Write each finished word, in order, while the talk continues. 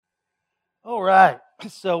All right.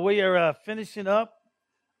 So we are finishing up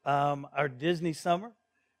our Disney summer,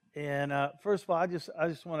 and first of all, I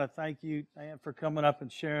just want to thank you, Diane, for coming up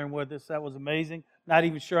and sharing with us. That was amazing. Not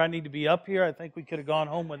even sure I need to be up here. I think we could have gone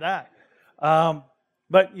home with that, um,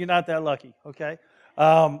 but you're not that lucky. Okay.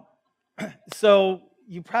 Um, so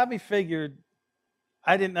you probably figured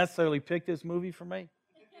I didn't necessarily pick this movie for me.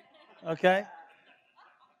 Okay.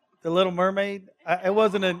 The Little Mermaid. It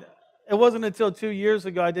wasn't until 2 years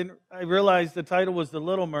ago I realized the title was The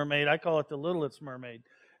Little Mermaid. I call it The Littlest Mermaid,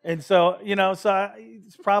 and so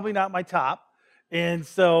it's probably not my top. And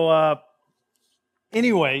so,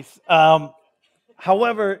 anyways,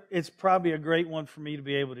 however, it's probably a great one for me to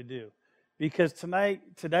be able to do because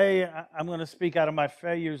today, I'm going to speak out of my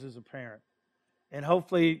failures as a parent, and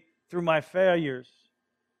hopefully through my failures,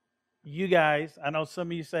 you guys. I know some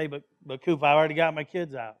of you say, but Coop, I already got my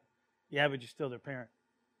kids out. Yeah, but you're still their parent.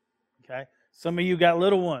 Okay? Some of you got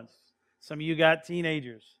little ones. Some of you got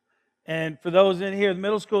teenagers. And for those in here, the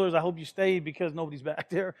middle schoolers, I hope you stayed because nobody's back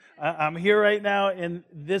there. I'm here right now, and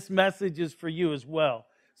this message is for you as well.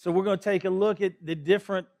 So we're going to take a look at the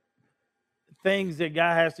different things that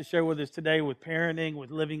God has to share with us today with parenting,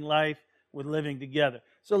 with living life, with living together.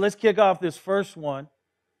 So let's kick off this first one.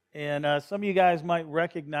 And some of you guys might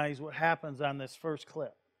recognize what happens on this first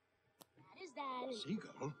clip. That is that.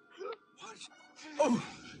 Seagull? What? Oh,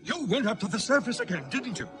 you went up to the surface again,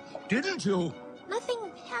 didn't you? Didn't you?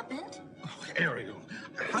 Nothing happened. Oh, Ariel,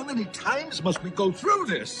 how many times must we go through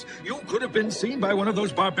this? You could have been seen by one of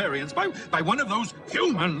those barbarians, by one of those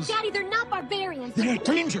humans. Daddy, they're not barbarians. They're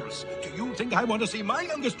dangerous. Do you think I want to see my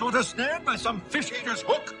youngest daughter snared by some fish-eater's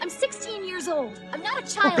hook? I'm 16 years old. I'm not a Oh,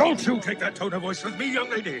 child. don't you take that tone of voice with me, young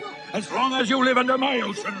lady. As long as you live under my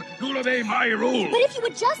ocean, you'll obey my rules. But if you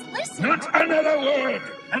would just listen. Not another word!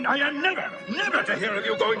 And I am never to hear of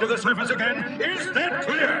you going to the surface again. Is that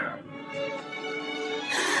clear?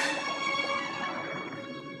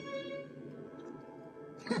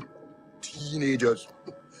 Teenagers,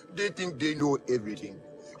 they think they know everything.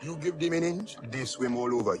 You give them an inch, they swim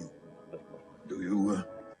all over you. Do you?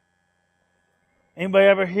 Anybody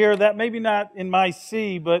ever hear that? Maybe not in my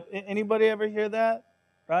sea, but anybody ever hear that?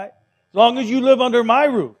 Right? As long as you live under my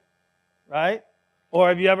roof, right? Or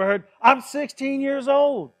have you ever heard, I'm 16 years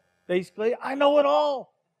old. Basically, I know it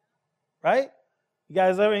all. Right? You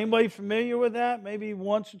guys ever, anybody familiar with that? Maybe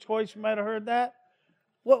once or twice you might have heard that.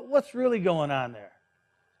 What's really going on there?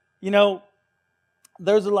 You know,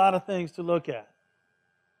 there's a lot of things to look at.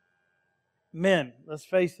 Men, let's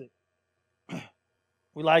face it.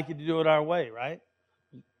 We like you to do it our way, right?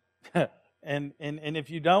 and if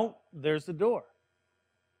you don't, there's the door.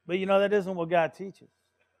 But you know, that isn't what God teaches.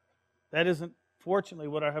 That isn't, fortunately,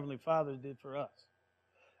 what our Heavenly Father did for us.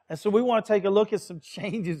 And so we want to take a look at some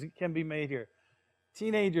changes that can be made here.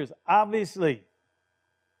 Teenagers, obviously,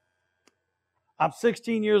 I'm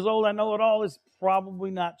 16 years old, I know it all is probably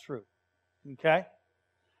not true. Okay?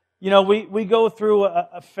 You know, we go through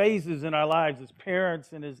a phases in our lives as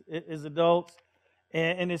parents and as adults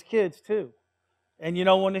and as kids too. And you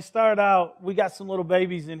know, when they start out, we got some little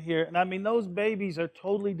babies in here. And I mean, those babies are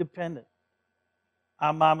totally dependent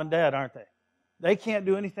on mom and dad, aren't they? They can't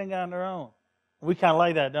do anything on their own. We kind of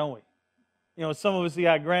like that, don't we? You know, some of us who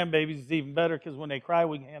got grandbabies, it's even better because when they cry,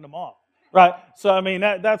 we can hand them off. Right? So, I mean,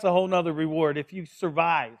 that's a whole nother reward. If you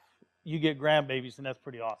survive, you get grandbabies, and that's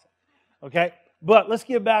pretty awesome. Okay? But let's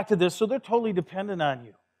get back to this. So they're totally dependent on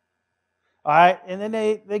you. All right? And then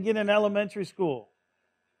they get in elementary school.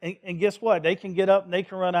 And guess what? They can get up and they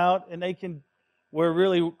can run out and they can wear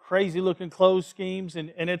really crazy-looking clothes schemes,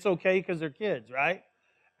 and it's okay because they're kids, right?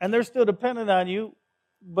 And they're still dependent on you,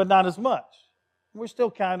 but not as much. We're still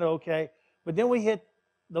kind of okay. But then we hit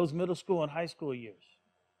those middle school and high school years.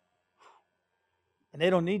 And they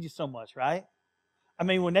don't need you so much, right? I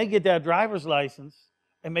mean, when they get that driver's license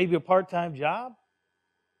and maybe a part-time job,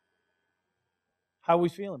 how are we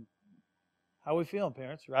feeling? How are we feeling,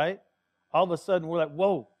 parents, right? All of a sudden, we're like,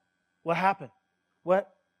 whoa, what happened? What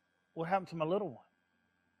happened to my little one?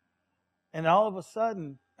 And all of a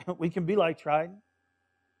sudden, we can be like Trident.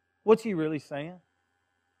 What's he really saying?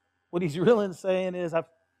 What he's really saying is,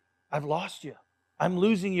 I've lost you. I'm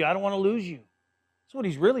losing you. I don't want to lose you. That's what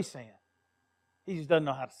he's really saying. He just doesn't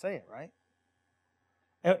know how to say it, right?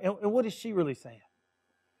 And what is she really saying?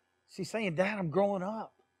 She's saying, Dad, I'm growing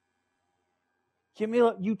up.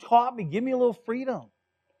 You taught me. Give me a little freedom.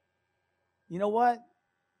 You know what?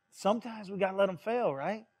 Sometimes we got to let them fail,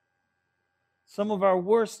 right? Some of our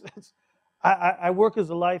worst... I work as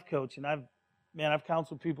a life coach, and I've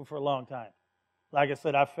counseled people for a long time. Like I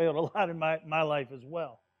said, I've failed a lot in my life as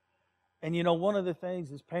well. And you know, one of the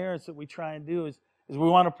things as parents that we try and do is we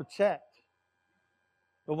want to protect.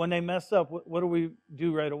 But when they mess up, what do we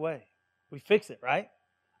do right away? We fix it, right?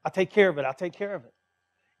 I'll take care of it. I'll take care of it.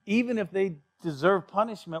 Even if they deserve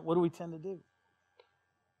punishment, what do we tend to do?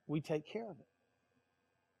 We take care of it.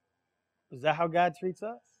 Is that how God treats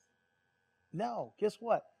us? No. Guess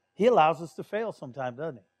what? He allows us to fail sometimes,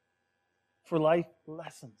 doesn't he? For life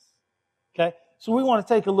lessons. Okay? So we want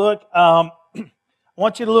to take a look. I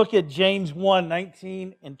want you to look at James 1,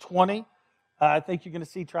 19 and 20. I think you're going to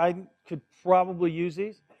see Trident could probably use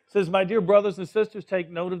these. It says, my dear brothers and sisters, take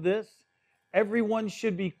note of this. Everyone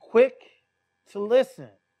should be quick to listen,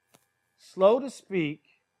 slow to speak,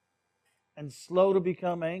 and slow to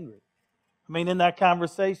become angry. I mean, in that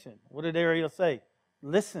conversation, what did Ariel say?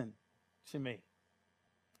 Listen to me.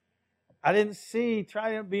 I didn't see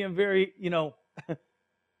Trident being very,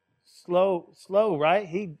 slow, right?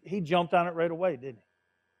 He jumped on it right away, didn't he?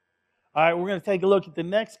 All right, we're going to take a look at the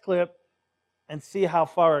next clip and see how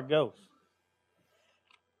far it goes.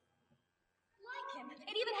 Like him.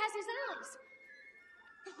 It even has his eyes.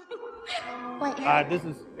 Why, This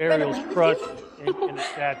is Ariel's away with crush you? in the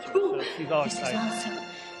statue, so she's all This is excited. all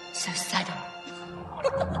so subtle.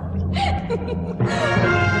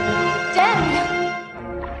 Daddy!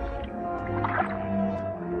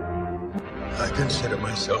 I consider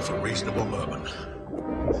myself a reasonable merman.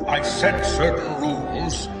 I set certain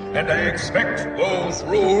rules, and I expect those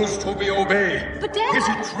rules to be obeyed. But Daddy... Is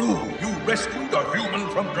it true you rescued a human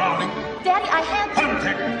from drowning? Daddy, I had...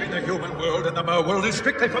 Contact between the human world and the mer world is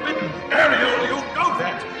strictly forbidden. Ariel, you know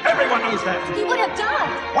that. Everyone knows that. He would have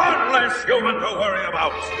died. One less human to worry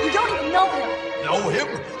about. You don't even know him. Know him?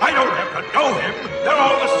 I don't have to know him. They're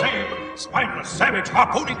all the same. Spineless, savage,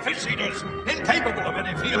 harpooning fish eaters, incapable of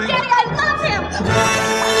any feeling. Daddy, I love him!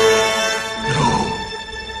 No.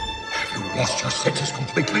 Have you lost your senses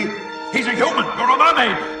completely? He's a human. You're a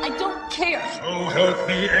mermaid. I don't care. So help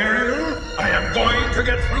me, Ariel. I am going to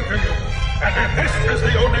get through to you. And if this is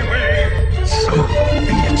the only way, so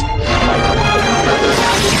be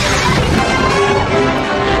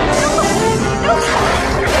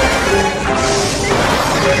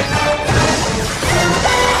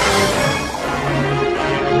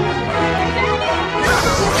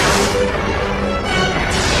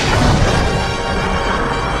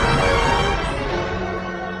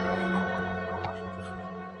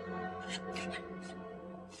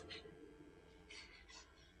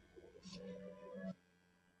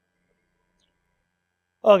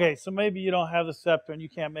Okay, so maybe you don't have the scepter and you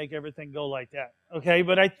can't make everything go like that. Okay,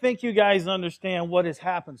 but I think you guys understand what has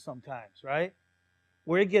happened sometimes, right?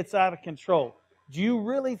 Where it gets out of control. Do you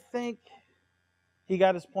really think he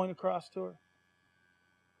got his point across to her?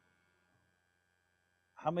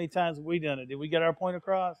 How many times have we done it? Did we get our point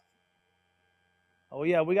across? Oh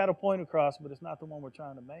yeah, we got a point across, but it's not the one we're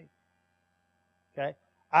trying to make. Okay?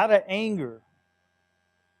 Out of anger,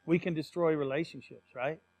 we can destroy relationships,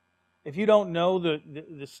 right? If you don't know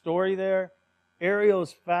the story there, Ariel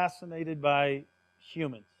is fascinated by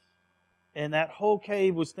humans. And that whole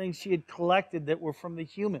cave was things she had collected that were from the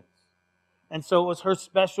humans. And so it was her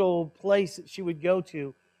special place that she would go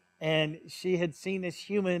to. And she had seen this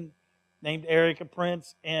human named Eric, a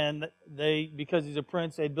prince, and because he's a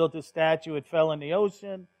prince, they built this statue. It fell in the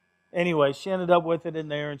ocean. Anyway, she ended up with it in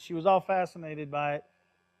there, and she was all fascinated by it.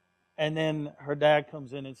 And then her dad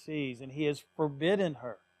comes in and sees, and he has forbidden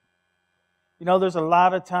her. You know, there's a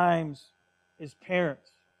lot of times as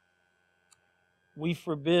parents, we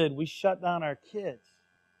shut down our kids.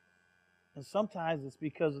 And sometimes it's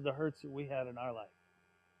because of the hurts that we had in our life.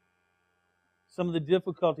 Some of the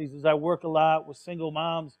difficulties is I work a lot with single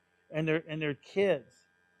moms and their kids.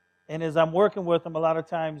 And as I'm working with them, a lot of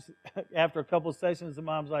times after a couple of sessions, the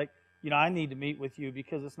mom's like, I need to meet with you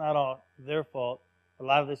because it's not all their fault. A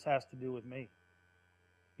lot of this has to do with me.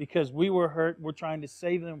 Because we were hurt, we're trying to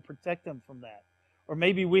save them, protect them from that. Or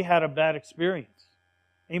maybe we had a bad experience.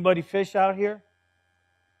 Anybody fish out here?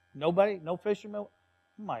 Nobody? No fishermen? Oh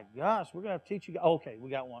my gosh, we're going to have to teach you. Okay, we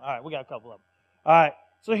got one. All right, we got a couple of them. All right,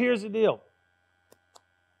 so here's the deal.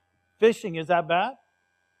 Fishing, is that bad?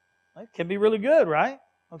 It can be really good, right?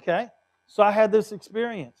 Okay, so I had this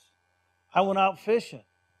experience. I went out fishing,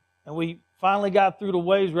 and we finally got through the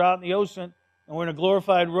waves. We're out in the ocean, and we're in a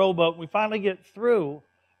glorified rowboat. We finally get through,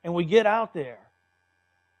 and we get out there,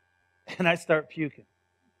 and I start puking.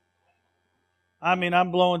 I mean, I'm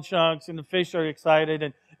blowing chunks, and the fish are excited.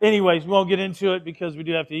 And anyways, we won't get into it because we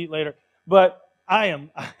do have to eat later. But I am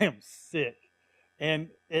sick. And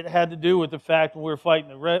it had to do with the fact when we were fighting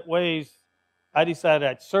the waves, I decided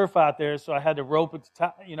I'd surf out there, so I had to rope at the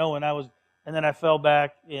top, and then I fell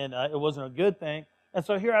back, and it wasn't a good thing. And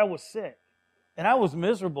so here I was sick. And I was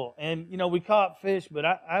miserable. And, we caught fish, but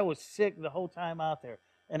I was sick the whole time out there.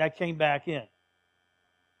 and I came back in.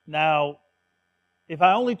 Now, if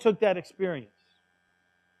I only took that experience,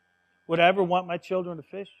 would I ever want my children to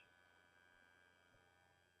fish?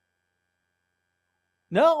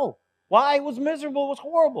 No. Why? It was miserable. It was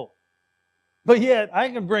horrible. But yet, I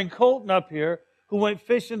can bring Colton up here, who went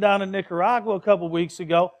fishing down in Nicaragua a couple weeks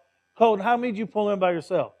ago. Colton, how many did you pull in by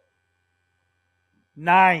yourself?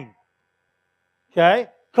 9. Okay?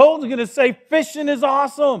 Colton's going to say, fishing is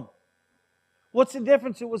awesome. What's the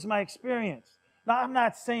difference? It was my experience. Now, I'm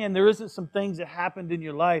not saying there isn't some things that happened in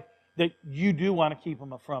your life that you do want to keep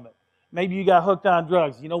them from it. Maybe you got hooked on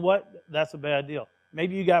drugs. You know what? That's a bad deal.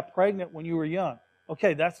 Maybe you got pregnant when you were young.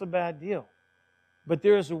 Okay, that's a bad deal. But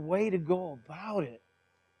there is a way to go about it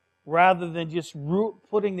rather than just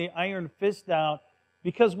putting the iron fist down.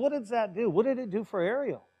 Because what does that do? What did it do for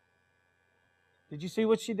Ariel? Did you see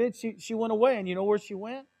what she did? She went away, and you know where she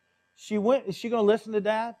went? Is she going to listen to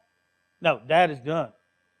Dad? No, Dad is done,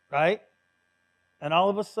 right? And all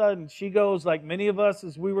of a sudden, she goes, like many of us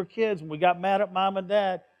as we were kids, when we got mad at Mom and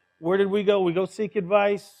Dad, where did we go? We go seek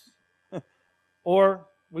advice, or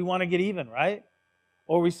we want to get even, right?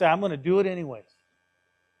 Or we say, I'm going to do it anyways.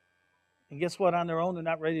 And guess what? On their own, they're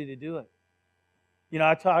not ready to do it. You know,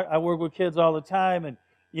 I work with kids all the time, and,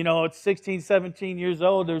 you know, it's 16, 17 years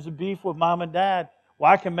old. There's a beef with Mom and Dad.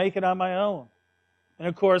 Well, I can make it on my own. And,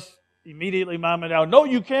 of course, immediately Mom and Dad, no,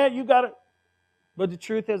 you can't. You got it. But the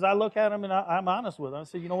truth is, I look at them, and I'm honest with them. I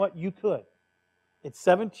say, you know what? You could. At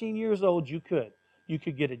 17 years old, you could. You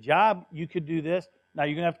could get a job. You could do this. Now,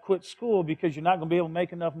 you're going to have to quit school because you're not going to be able to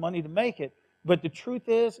make enough money to make it. But the truth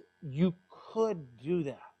is, you could do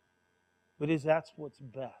that. But is that what's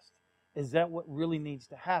best? Is that what really needs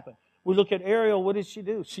to happen? We look at Ariel, what did she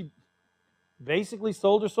do? She basically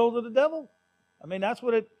sold her soul to the devil. I mean, that's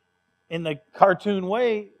what it, in the cartoon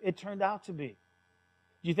way, it turned out to be.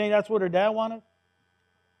 Do you think that's what her dad wanted?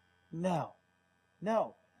 No.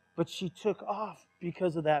 No. But she took off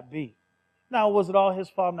because of that beef. Now, was it all his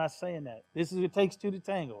fault? I'm not saying that. It takes two to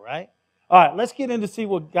tango, right? All right, let's get in to see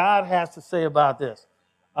what God has to say about this.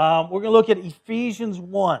 We're going to look at Ephesians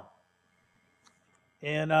 1.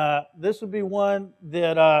 And this would be one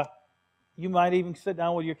that you might even sit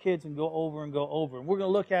down with your kids and go over. And we're going to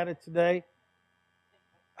look at it today.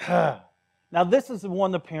 Now, this is the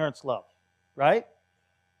one the parents love, right?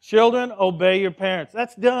 Children, obey your parents.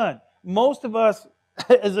 That's done. Most of us,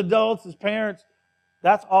 as adults, as parents,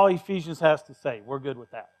 that's all Ephesians has to say. We're good with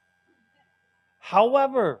that.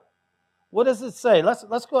 However, what does it say?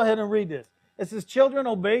 Let's go ahead and read this. It says, children,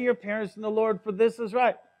 obey your parents in the Lord, for this is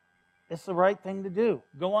right. It's the right thing to do.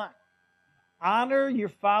 Go on. Honor your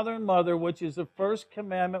father and mother, which is the first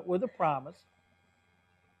commandment with a promise,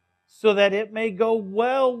 so that it may go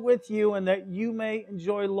well with you and that you may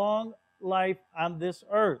enjoy long life on this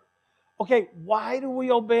earth. Okay, why do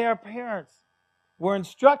we obey our parents? We're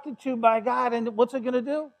instructed to by God, and what's it going to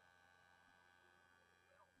do?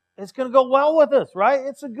 It's going to go well with us, right?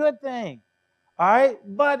 It's a good thing. All right?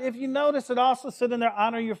 But if you notice, it also said in there,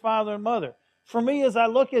 honor your father and mother. For me, as I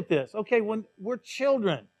look at this, okay, when we're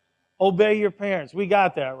children, obey your parents. We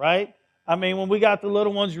got that, right? I mean, when we got the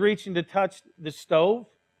little ones reaching to touch the stove,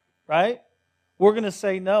 right? We're going to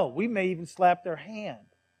say no. We may even slap their hand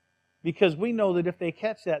because we know that if they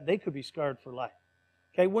catch that, they could be scarred for life.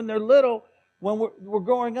 Okay, when they're little, when we're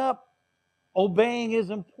growing up, obeying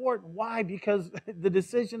is important. Why? Because the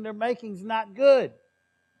decision they're making is not good.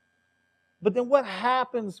 But then what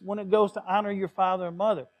happens when it goes to honor your father and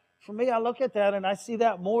mother? For me, I look at that and I see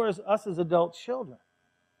that more as us as adult children.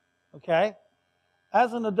 Okay?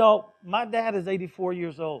 As an adult, my dad is 84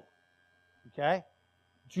 years old. Okay?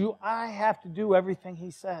 Do I have to do everything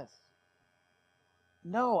he says?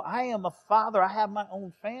 No, I am a father. I have my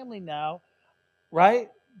own family now, right?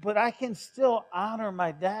 But I can still honor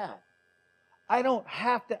my dad. I don't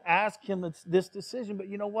have to ask him this decision, but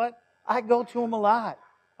you know what? I go to him a lot.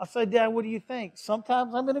 I'll say, Dad, what do you think?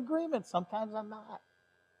 Sometimes I'm in agreement. Sometimes I'm not.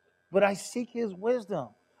 But I seek his wisdom.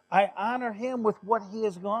 I honor him with what he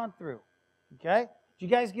has gone through. Okay? Do you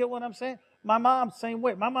guys get what I'm saying? My mom, same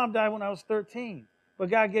way. My mom died when I was 13, but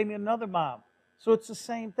God gave me another mom. So it's the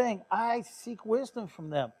same thing. I seek wisdom from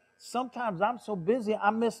them. Sometimes I'm so busy,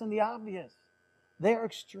 I'm missing the obvious. They're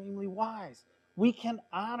extremely wise. We can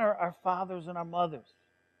honor our fathers and our mothers.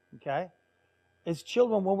 Okay? As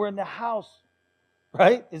children, when we're in the house,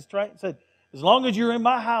 right? It said, as long as you're in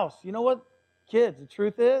my house, you know what, kids, the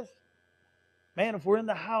truth is, man, if we're in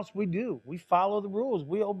the house, we do. We follow the rules.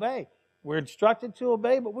 We obey. We're instructed to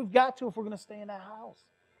obey, but we've got to if we're going to stay in that house.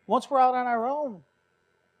 Once we're out on our own,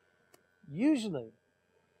 usually,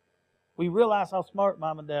 we realize how smart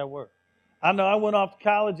Mom and Dad were. I know I went off to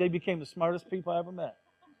college. They became the smartest people I ever met.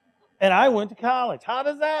 And I went to college. How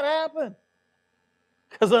does that happen?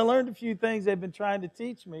 Because I learned a few things they've been trying to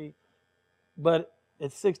teach me, but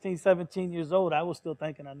at 16, 17 years old, I was still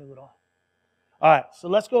thinking I knew it all. All right, so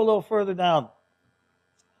let's go a little further down.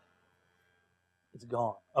 It's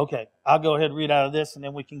gone. Okay, I'll go ahead and read out of this, and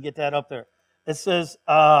then we can get that up there. It says,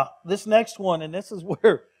 this next one, and this is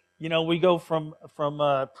where, we go from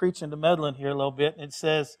preaching to meddling here a little bit. And it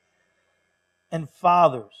says, and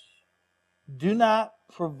fathers, do not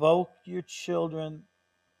provoke your children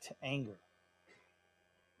to anger.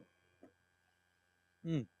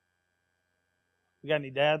 We got any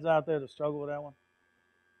dads out there that struggle with that one?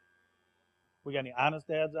 We got any honest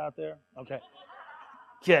dads out there? Okay.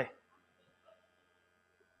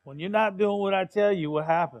 When you're not doing what I tell you, what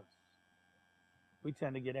happens? We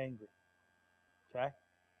tend to get angry. Okay?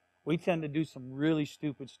 We tend to do some really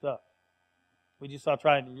stupid stuff. We just start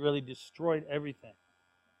trying to really destroy everything.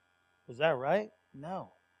 Was that right?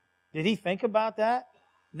 No. Did he think about that?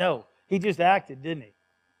 No. He just acted, didn't he?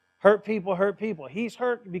 Hurt people hurt people. He's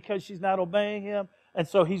hurt because she's not obeying him, and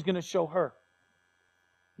so he's going to show her.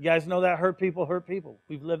 You guys know that hurt people hurt people.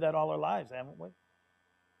 We've lived that all our lives, haven't we?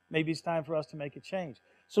 Maybe it's time for us to make a change.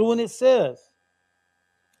 So when it says,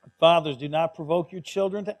 fathers, do not provoke your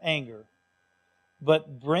children to anger,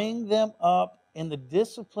 but bring them up in the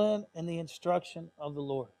discipline and the instruction of the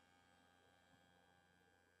Lord.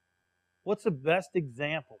 What's the best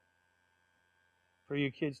example for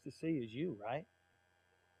your kids to see is you, right?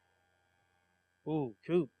 Ooh,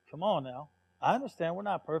 Coop, come on now. I understand we're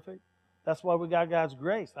not perfect. That's why we got God's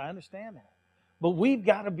grace. I understand that. But we've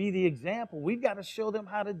got to be the example. We've got to show them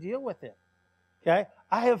how to deal with it. Okay?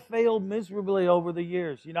 I have failed miserably over the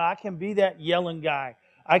years. I can be that yelling guy.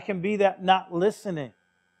 I can be that not listening.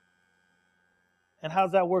 And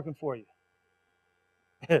how's that working for you?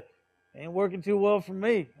 Ain't working too well for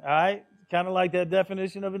me. All right? Kind of like that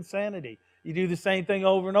definition of insanity. You do the same thing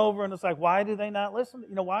over and over, and it's like, why do they not listen?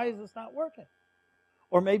 Why is this not working?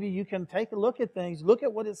 Or maybe you can take a look at things, look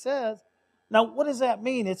at what it says. Now, what does that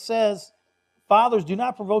mean? It says, fathers, do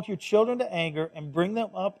not provoke your children to anger and bring them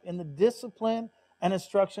up in the discipline and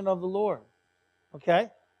instruction of the Lord. Okay?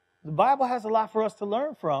 The Bible has a lot for us to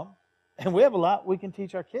learn from, and we have a lot we can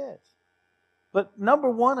teach our kids. But number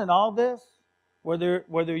one in all this, whether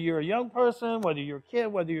you're a young person, whether you're a kid,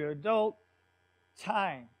 whether you're an adult,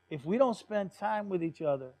 time. If we don't spend time with each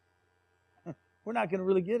other, we're not going to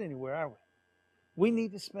really get anywhere, are we? We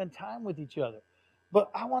need to spend time with each other.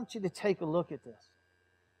 But I want you to take a look at this.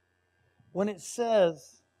 When it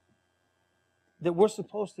says that we're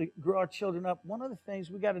supposed to grow our children up, one of the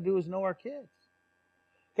things we got to do is know our kids.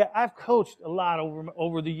 Okay, I've coached a lot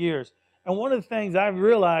over the years. And one of the things I've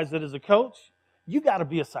realized that as a coach, you got to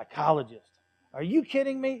be a psychologist. Are you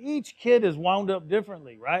kidding me? Each kid is wound up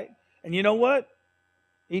differently, right? And you know what?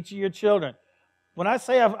 Each of your children. When I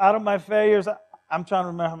say out of my failures, I'm trying to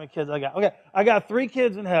remember how many kids I got. Okay, I got 3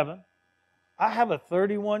 kids in heaven. I have a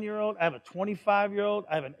 31-year-old. I have a 25-year-old.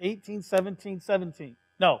 I have an 18, 17.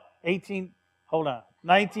 No, 18. Hold on.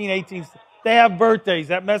 19, 18. They have birthdays.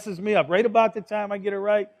 That messes me up. Right about the time I get it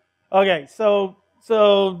right. Okay, so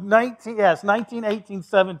 19, 18,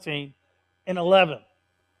 17, and 11.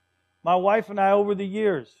 My wife and I, over the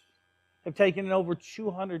years, have taken in over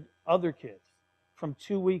 200 other kids from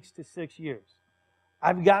 2 weeks to 6 years.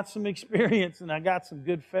 I've got some experience and I got some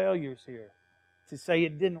good failures here to say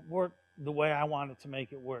it didn't work the way I wanted to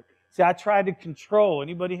make it work. See, I tried to control.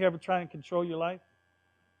 Anybody here ever try and control your life?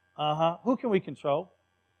 Who can we control?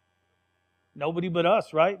 Nobody but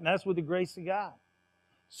us, right? And that's with the grace of God.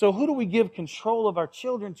 So who do we give control of our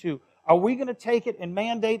children to? Are we going to take it and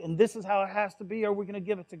mandate, and this is how it has to be, or are we going to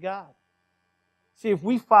give it to God? See, if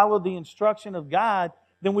we follow the instruction of God,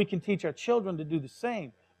 then we can teach our children to do the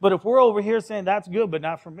same. But if we're over here saying, that's good, but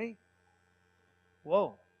not for me,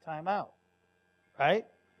 whoa, time out, right?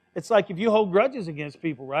 It's like if you hold grudges against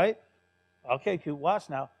people, right? Okay, Coop, watch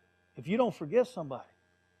now. If you don't forgive somebody,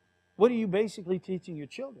 what are you basically teaching your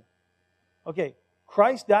children? Okay,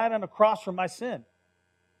 Christ died on the cross for my sin,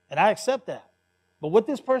 and I accept that. But what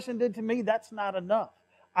this person did to me, that's not enough.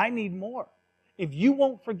 I need more. If you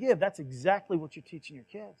won't forgive, that's exactly what you're teaching your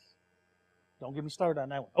kids. Don't get me started on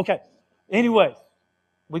that one. Okay, anyways,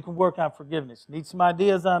 we can work on forgiveness. Need some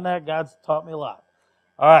ideas on that? God's taught me a lot.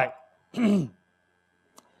 All right.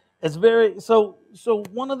 It's very so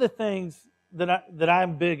one of the things that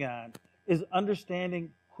I'm big on is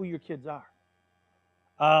understanding who your kids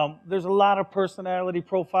are. There's a lot of personality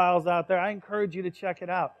profiles out there. I encourage you to check it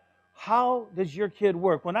out. How does your kid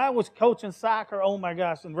work? When I was coaching soccer, oh my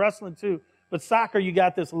gosh, and wrestling too, but soccer you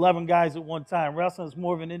got this 11 guys at one time. Wrestling is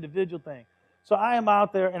more of an individual thing. So I am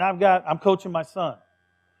out there and I'm coaching my son.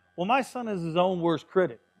 Well, my son is his own worst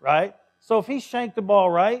critic, right? So if he shanked the ball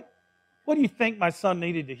right, what do you think my son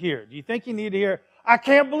needed to hear? Do you think he needed to hear, I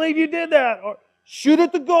can't believe you did that, or shoot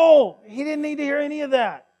at the goal? He didn't need to hear any of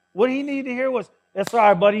that. What he needed to hear was, that's all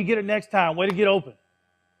right, buddy, you get it next time. Way to get open.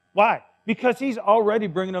 Why? Because he's already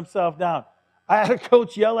bringing himself down. I had a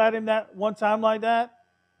coach yell at him that one time like that.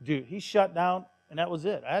 Dude, he shut down, and that was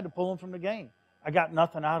it. I had to pull him from the game. I got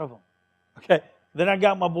nothing out of him. Okay? Then I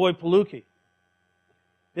got my boy Paluki.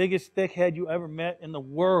 Biggest thickhead you ever met in the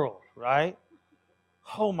world, right?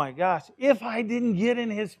 Oh my gosh. If I didn't get in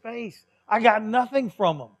his face, I got nothing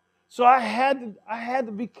from him. So I had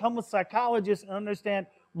to become a psychologist and understand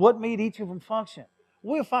what made each of them function.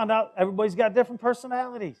 We found out everybody's got different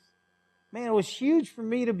personalities. Man, it was huge for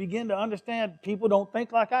me to begin to understand people don't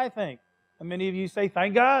think like I think. And many of you say,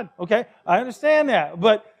 thank God. Okay, I understand that.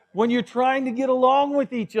 But when you're trying to get along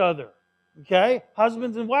with each other, okay,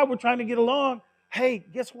 husbands and wives, we're trying to get along. Hey,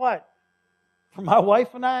 guess what? For my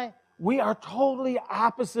wife and I, we are totally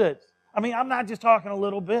opposites. I mean, I'm not just talking a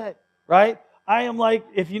little bit, right? I am like,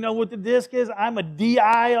 if you know what the disc is, I'm a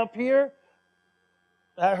DI up here.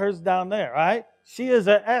 That hurts down there, right? She is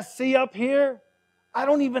a SC up here. I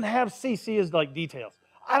don't even have CC as like details.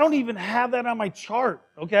 I don't even have that on my chart,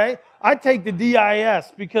 okay? I take the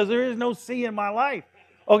DIS because there is no C in my life.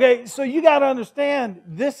 Okay, so you got to understand,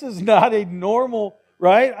 this is not a normal,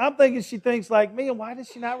 right? I'm thinking she thinks like me, and why does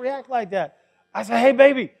she not react like that? I say, hey,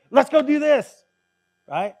 baby, let's go do this,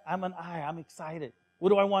 right? I'm an I. I'm excited. What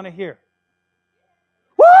do I want to hear?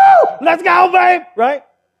 Woo! Let's go, babe, right?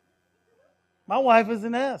 My wife is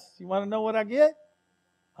an S. You want to know what I get?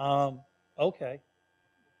 Okay.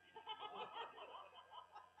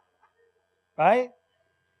 Right?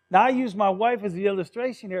 Now I use my wife as the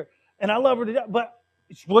illustration here, and I love her to death, but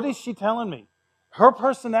what is she telling me? Her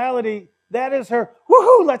personality, that is her,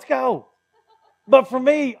 woohoo, let's go. But for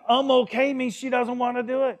me, okay means she doesn't want to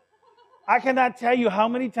do it. I cannot tell you how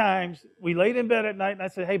many times we laid in bed at night and I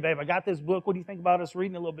said, hey, babe, I got this book. What do you think about us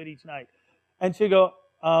reading a little bit each night? And she'd go,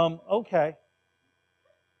 okay.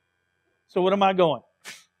 So what am I going?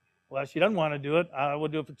 Well, she doesn't want to do it. I will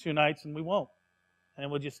do it for 2 nights and we won't. And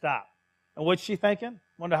then we'll just stop. And what's she thinking?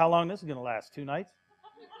 Wonder how long this is going to last, 2 nights?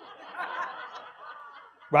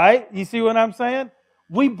 Right? You see what I'm saying?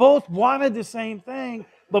 We both wanted the same thing,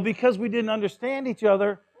 but because we didn't understand each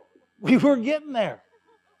other, we weren't getting there.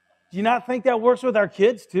 Do you not think that works with our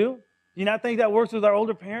kids too? Do you not think that works with our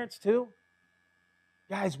older parents too?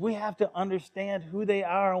 Guys, we have to understand who they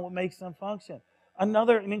are and what makes them function. An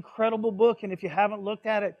incredible book, and if you haven't looked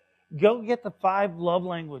at it, go get the 5 love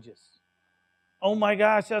languages. Oh my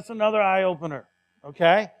gosh, that's another eye-opener,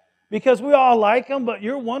 okay? Because we all like them, but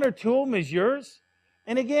your 1 or 2 of them is yours.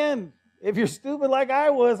 And again, if you're stupid like I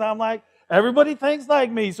was, I'm like, everybody thinks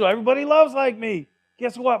like me, so everybody loves like me.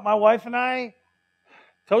 Guess what? My wife and I,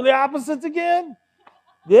 totally opposites again.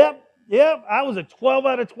 Yep. I was a 12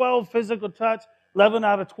 out of 12 physical touch, 11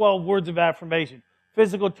 out of 12 words of affirmation.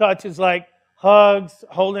 Physical touch is like hugs,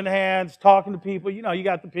 holding hands, talking to people. You know, you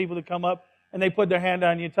got the people that come up and they put their hand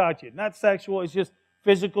on you and touch you. Not sexual, it's just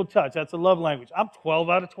physical touch. That's a love language. I'm 12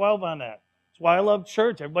 out of 12 on that. That's why I love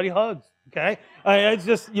church. Everybody hugs, okay? It's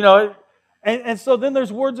just, you know, and so then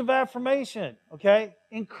there's words of affirmation, okay?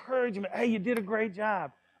 Encouragement. Hey, you did a great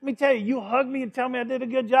job. Let me tell you, you hug me and tell me I did a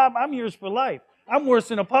good job, I'm yours for life. I'm worse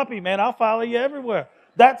than a puppy, man. I'll follow you everywhere.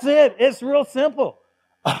 That's it. It's real simple.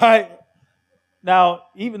 All right. Now,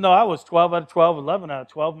 even though I was 12 out of 12, 11 out of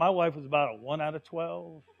 12, my wife was about a 1 out of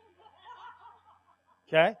 12.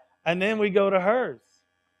 Okay? And then we go to hers.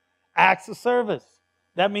 Acts of service.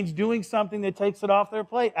 That means doing something that takes it off their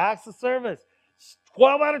plate. Acts of service.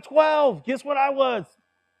 12 out of 12. Guess what I was?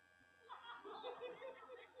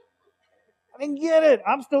 I didn't get it.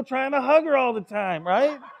 I'm still trying to hug her all the time,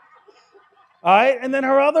 right? All right? And then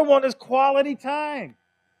her other one is quality time.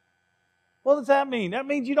 What does that mean? That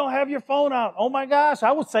means you don't have your phone out. Oh my gosh,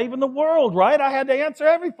 I was saving the world, right? I had to answer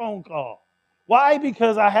every phone call. Why?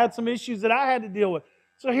 Because I had some issues that I had to deal with.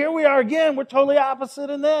 So here we are again. We're totally opposite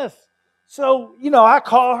in this. So, you know, I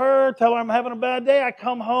call her, tell her I'm having a bad day. I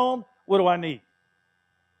come home. What do I need?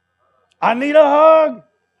 I need a hug.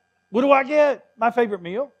 What do I get? My favorite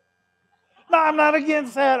meal. No, I'm not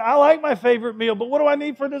against that. I like my favorite meal, but what do I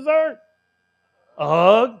need for dessert? A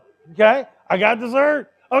hug. Okay, I got dessert.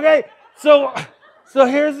 Okay, so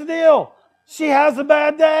here's the deal. She has a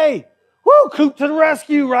bad day. Woo, Coop to the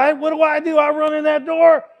rescue, right? What do? I run in that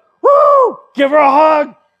door. Woo, give her a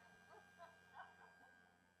hug.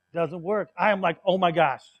 Doesn't work. I am like, oh my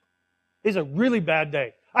gosh, it's a really bad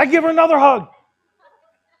day. I give her another hug.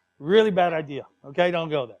 Really bad idea. Okay, don't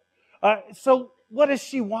go there. So what does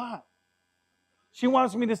she want? She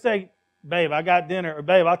wants me to say, babe, I got dinner, or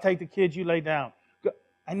babe, I'll take the kids, you lay down.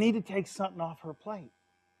 I need to take something off her plate.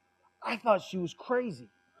 I thought she was crazy.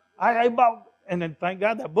 And then thank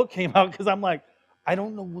God that book came out, because I'm like, I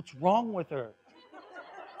don't know what's wrong with her.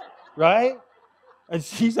 Right? And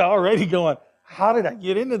she's already going, how did I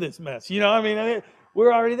get into this mess? You know, I mean,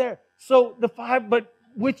 we're already there. So but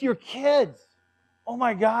with your kids, oh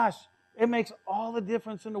my gosh, it makes all the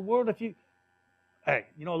difference in the world. A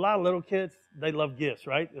lot of little kids, they love gifts,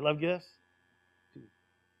 right? They love gifts. Dude,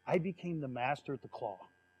 I became the master at the claw.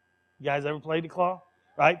 You guys ever played the claw?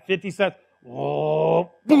 Right? 50 cents.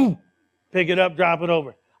 Whoa, boom. Pick it up, drop it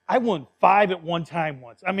over. I won 5 at one time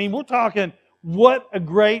once. I mean, we're talking, what a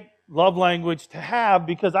great love language to have,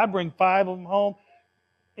 because I bring 5 of them home.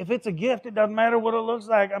 If it's a gift, it doesn't matter what it looks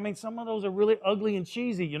like. I mean, some of those are really ugly and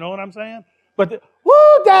cheesy, you know what I'm saying? But,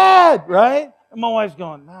 woo, Dad, right? And my wife's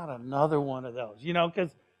going, not another one of those,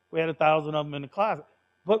 because we had 1,000 of them in the closet.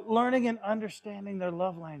 But learning and understanding their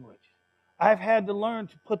love language. I've had to learn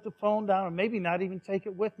to put the phone down and maybe not even take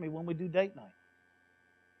it with me when we do date night.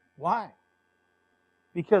 Why?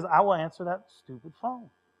 Because I will answer that stupid phone,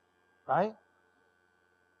 right?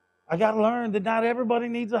 I got to learn that not everybody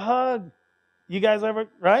needs a hug. You guys ever,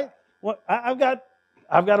 right? Well, I've got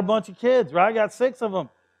a bunch of kids, right? I got 6 of them.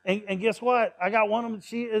 And guess what? I got one of them,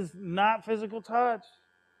 she is not physical touch.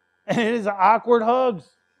 And it is awkward hugs,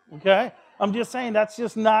 okay? I'm just saying, that's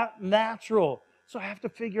just not natural. So I have to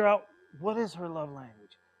figure out, what is her love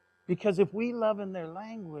language? Because if we love in their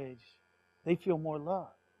language, they feel more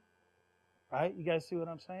loved. Right? You guys see what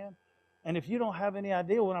I'm saying? And if you don't have any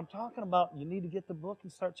idea what I'm talking about, you need to get the book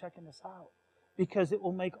and start checking this out, because it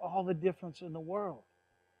will make all the difference in the world.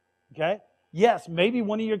 Okay? Yes, maybe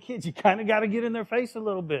one of your kids, you kind of got to get in their face a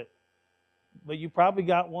little bit. But you probably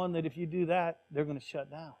got one that if you do that, they're going to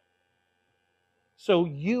shut down. So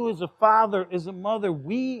you as a father, as a mother,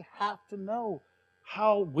 we have to know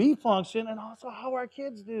how we function and also how our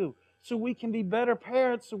kids do, so we can be better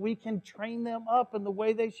parents, so we can train them up in the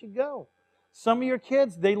way they should go. Some of your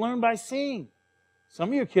kids, they learn by seeing. Some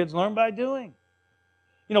of your kids learn by doing.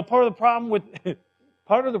 Part of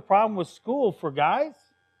the problem with school for guys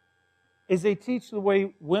is they teach the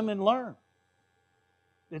way women learn.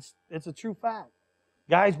 It's a true fact.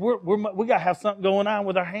 Guys, we got to have something going on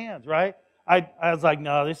with our hands, right? I was like,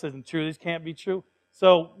 no, this isn't true. This can't be true.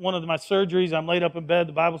 So one of my surgeries, I'm laid up in bed.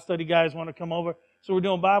 The Bible study guys want to come over. So we're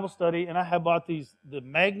doing Bible study, and I have bought the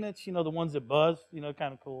magnets, the ones that buzz,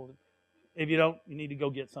 kind of cool. If you don't, you need to go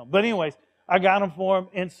get some. But anyways, I got them for them,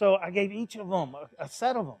 and so I gave each of them a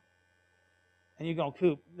set of them. And you're going,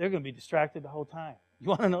 Coop, they're going to be distracted the whole time. You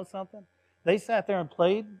want to know something? They sat there and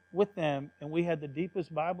played with them, and we had the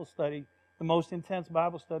deepest Bible study, the most intense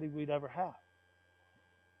Bible study we'd ever had.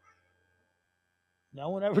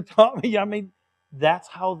 No one ever taught me. I mean, that's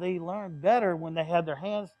how they learn better, when they had their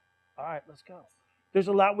hands. All right, let's go. There's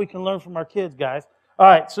a lot we can learn from our kids, guys. All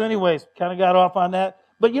right, so anyways, kind of got off on that.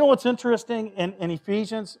 But you know what's interesting in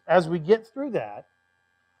Ephesians, as we get through that,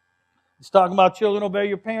 it's talking about children, obey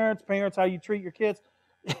your parents, how you treat your kids.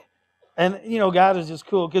 And, God is just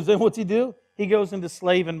cool, because then what's He do? He goes into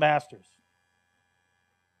slave and masters.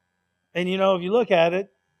 And, if you look at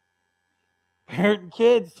it, parent and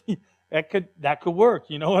kids, that could work.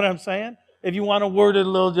 You know what I'm saying? If you want to word it a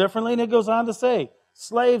little differently, and it goes on to say,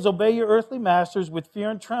 slaves, obey your earthly masters with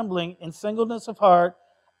fear and trembling, in singleness of heart,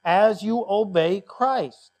 as you obey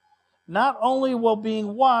Christ, not only while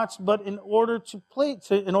being watched, but in order to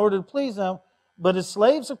please them, but as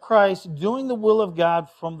slaves of Christ, doing the will of God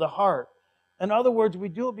from the heart. In other words, we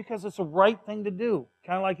do it because it's the right thing to do.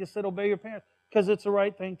 Kind of like you said, obey your parents, because it's the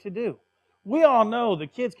right thing to do. We all know the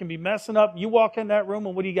kids can be messing up. You walk in that room,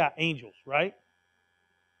 and what do you got? Angels, right?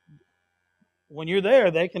 When you're there,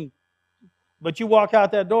 they can. But you walk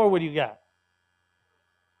out that door, what do you got?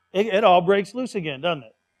 It all breaks loose again, doesn't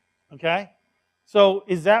it? Okay? So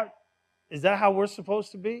is that how we're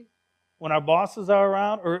supposed to be when our bosses are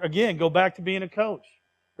around? Or again, go back to being a coach,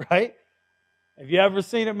 right? Have you ever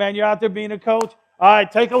seen it, man? You're out there being a coach. All right,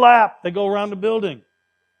 take a lap. They go around the building.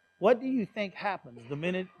 What do you think happens the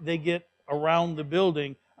minute they get around the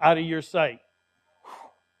building out of your sight?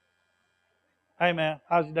 Hey, man,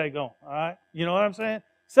 how's your day going? All right? You know what I'm saying?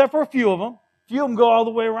 Except for a few of them. A few of them go all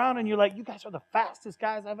the way around, and you're like, you guys are the fastest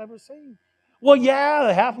guys I've ever seen. Well,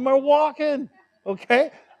 yeah, half of them are walking.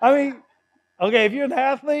 Okay? I mean, okay, if you're an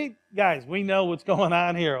athlete, guys, we know what's going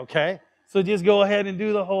on here, okay? So just go ahead and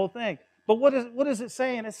do the whole thing. But what is it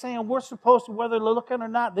saying? It's saying we're supposed to, whether they're looking or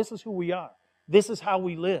not, this is who we are. This is how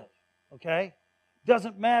we live, okay?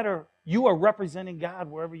 Doesn't matter. You are representing God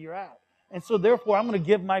wherever you're at. And so therefore, I'm going to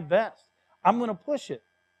give my best. I'm going to push it.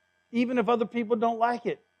 even if other people don't like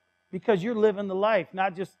it, because you're living the life,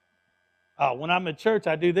 not just, oh, when I'm at church,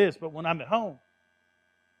 I do this, but when I'm at home,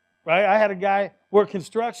 right? I had a guy work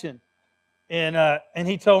construction, and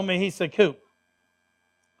he told me, he said, Coop,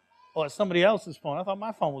 oh, it's somebody else's phone. I thought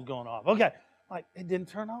my phone was going off. Okay. Like, it didn't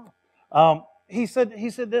turn off. He said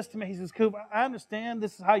this to me. He says, Coop, I understand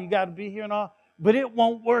this is how you got to be here and all, but it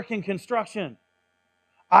won't work in construction.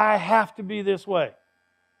 I have to be this way.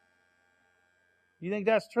 You think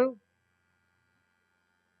that's true?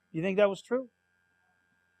 You think that was true?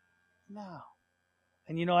 No.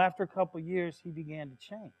 And after a couple of years, he began to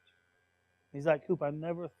change. He's like, Coop, I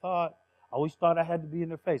always thought I had to be in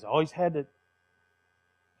their face. I always had to.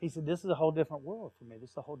 He said, this is a whole different world for me.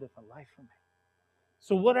 This is a whole different life for me.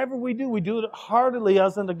 So whatever we do it heartily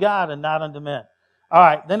as unto God and not unto men. All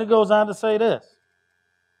right, then it goes on to say this.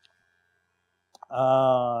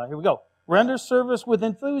 Here we go. Render service with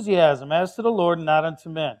enthusiasm as to the Lord and not unto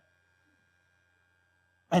men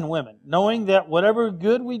and women, knowing that whatever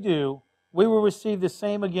good we do, we will receive the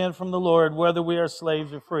same again from the Lord, whether we are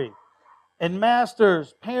slaves or free. And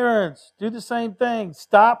masters, parents, do the same thing.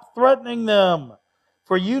 Stop threatening them.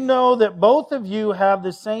 For you know that both of you have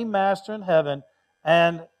the same master in heaven,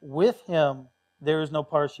 and with him there is no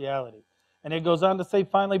partiality. And it goes on to say,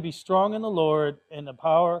 finally, be strong in the Lord in the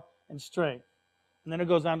power and strength. And then it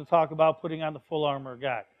goes on to talk about putting on the full armor of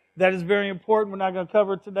God. That is very important. We're not going to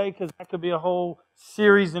cover it today because that could be a whole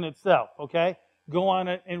series in itself, okay? Go on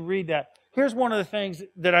and read that. Here's one of the things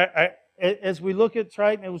that as we look at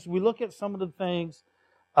Triton, as we look at some of the things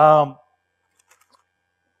that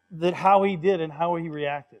how he did and how he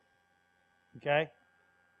reacted, okay?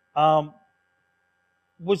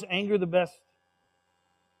 Was anger the best?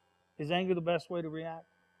 Is anger the best way to react?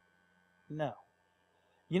 No.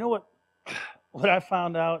 You know what? What I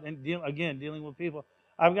found out, and dealing with people,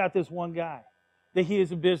 I've got this one guy that he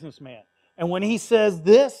is a businessman. And when he says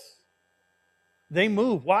this, they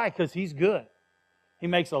move. Why? Because he's good. He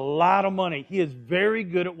makes a lot of money. He is very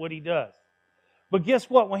good at what he does. But guess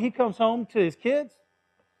what? When he comes home to his kids,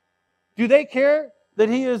 do they care that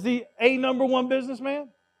he is the number one businessman?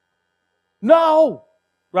 No.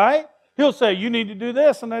 Right? He'll say, you need to do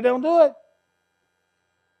this, and they don't do it.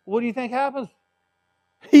 What do you think happens?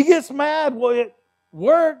 He gets mad. Well, at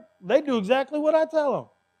work, they do exactly what I tell them.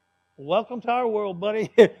 Welcome to our world,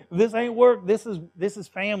 buddy. This ain't work. This is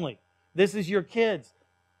family. This is your kids.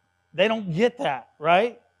 They don't get that,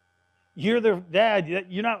 right? You're their dad.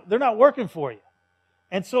 They're not working for you.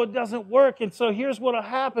 And so it doesn't work. And so here's what will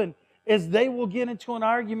happen is they will get into an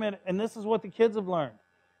argument, and this is what the kids have learned.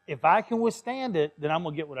 If I can withstand it, then I'm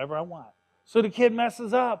going to get whatever I want. So the kid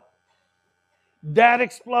messes up. Dad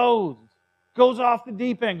explodes. Goes off the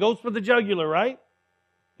deep end. Goes for the jugular, right?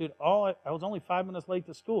 Dude, I was only 5 minutes late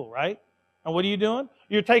to school, right? And what are you doing?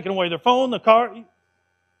 You're taking away their phone, the car.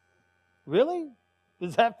 Really?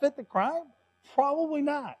 Does that fit the crime? Probably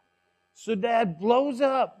not. So Dad blows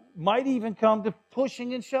up. Might even come to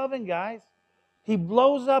pushing and shoving, guys. He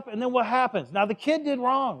blows up, and then what happens? Now, the kid did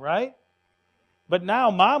wrong, right? But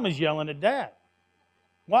now Mom is yelling at Dad.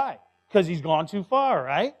 Why? Because he's gone too far,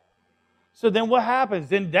 right? So then what happens?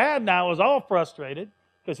 Then Dad now is all frustrated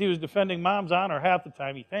because he was defending Mom's honor half the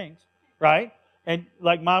time, he thinks, right? And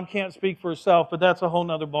like Mom can't speak for herself, but that's a whole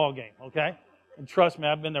nother ball game, okay? And trust me,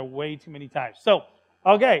 I've been there way too many times. So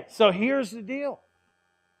here's the deal.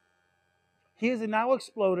 He has now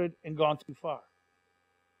exploded and gone too far.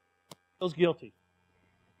 Feels guilty.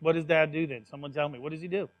 What does Dad do then? Someone tell me. What does he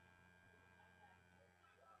do?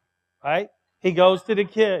 Right? He goes to the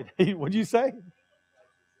kid. What'd you say?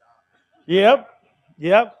 Yep.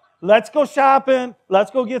 Let's go shopping.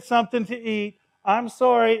 Let's go get something to eat. I'm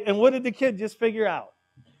sorry. And what did the kid just figure out?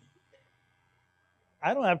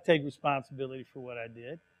 I don't have to take responsibility for what I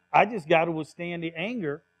did. I just got to withstand the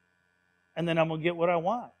anger, and then I'm going to get what I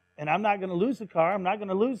want. And I'm not going to lose the car. I'm not going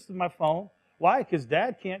to lose my phone. Why? Because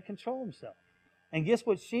Dad can't control himself. And guess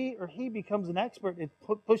what? She or he becomes an expert at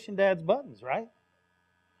pushing Dad's buttons, right?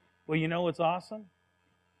 Well, you know what's awesome?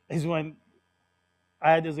 Is when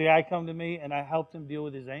I had this guy come to me and I helped him deal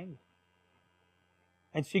with his anger.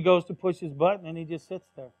 And she goes to push his button and he just sits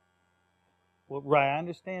there. Well, right, I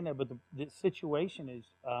understand that, but the situation is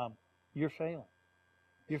you're failing.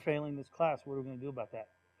 You're failing this class. What are we going to do about that?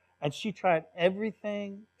 And she tried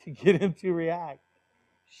everything to get him to react.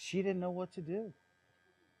 She didn't know what to do.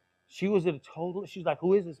 She was at a total, she's like,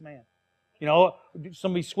 who is this man? Did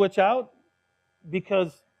somebody switch out?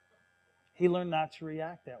 Because he learned not to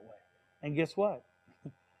react that way. And guess what?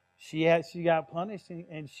 She got punished,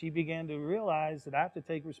 and she began to realize that I have to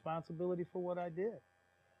take responsibility for what I did.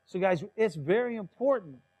 So guys, it's very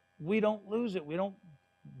important we don't lose it. We don't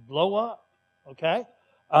blow up. Okay?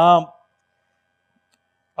 All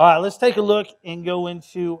right, let's take a look and go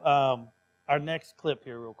into our next clip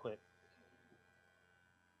here real quick.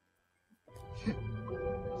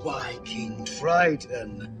 Why, King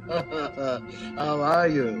Triton? How are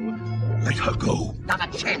you? Let her go.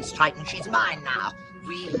 Not a chance, Triton. She's mine now.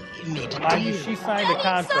 We made a Mind you, deal. she signed a Daddy,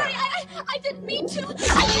 I'm sorry. contract. I didn't mean to.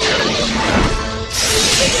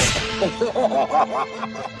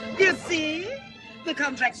 You see? The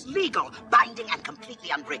contract's legal, binding, and completely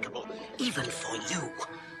unbreakable, even for you.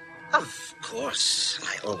 Of course,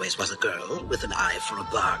 I always was a girl with an eye for a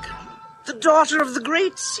bargain. The daughter of the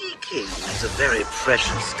great Sea King is a very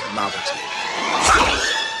precious commodity.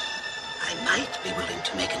 I might be willing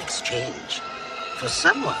to make an exchange for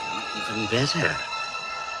someone even better.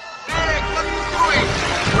 Hey, what are you doing?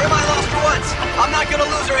 Where am I lost for once? I'm not gonna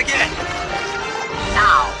lose her again.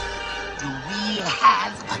 Now, do we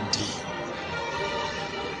have a deal?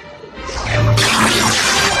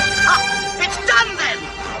 Ah, it's done then!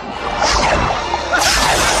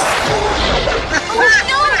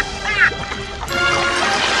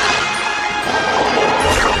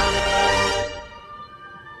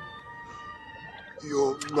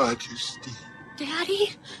 Your Majesty.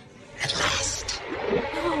 Daddy? At last,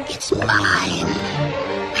 it's mine.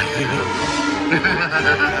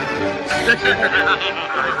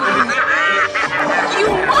 You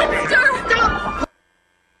monster!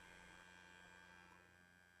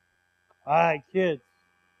 All right, kids.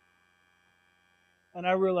 And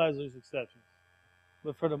I realize there's exceptions.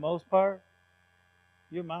 But for the most part,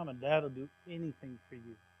 your mom and dad will do anything for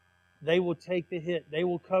you. They will take the hit. They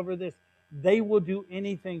will cover this. They will do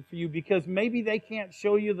anything for you because maybe they can't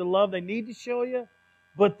show you the love they need to show you,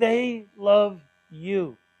 but they love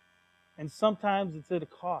you. And sometimes it's at a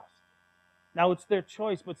cost. Now, it's their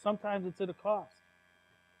choice, but sometimes it's at a cost.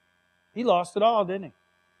 He lost it all, didn't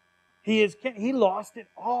he? He lost it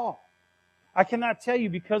all. I cannot tell you,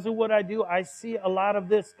 because of what I do, I see a lot of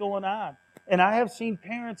this going on. And I have seen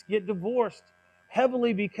parents get divorced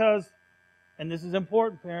heavily because, and this is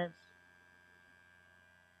important, parents,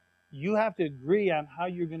 you have to agree on how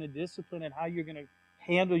you're going to discipline and how you're going to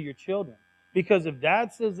handle your children. Because if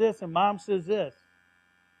dad says this and mom says this,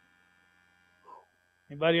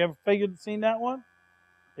 anybody ever seen that one?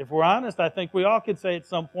 If we're honest, I think we all could say at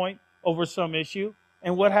some point over some issue.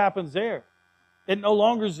 And what happens there? It no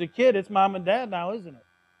longer is the kid, it's mom and dad now, isn't it?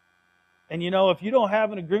 And you know, if you don't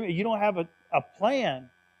have an agreement, you don't have a plan,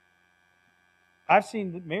 I've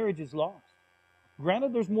seen that marriage is lost.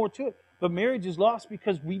 Granted, there's more to it, but marriage is lost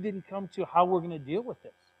because we didn't come to how we're going to deal with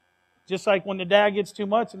this. Just like when the dad gets too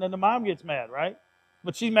much and then the mom gets mad, right?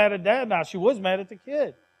 But she's mad at dad now. She was mad at the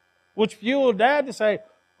kid, which fueled dad to say,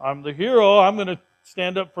 I'm the hero, I'm going to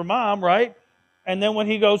stand up for mom, right? And then when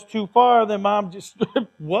he goes too far, then mom just,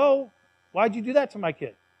 whoa, why'd you do that to my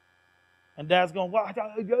kid? And dad's going, well,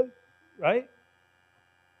 right?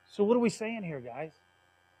 So what are we saying here, guys?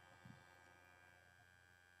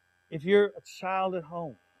 If you're a child at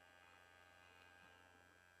home,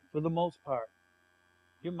 for the most part,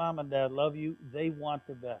 your mom and dad love you. They want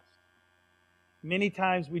the best. Many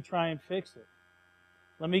times we try and fix it.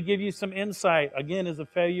 Let me give you some insight, again, as a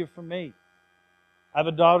failure for me. I have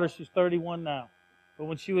a daughter, she's 31 now. But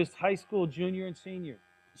when she was high school, junior and senior,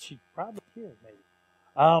 she probably kid, maybe.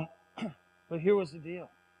 But here was the deal.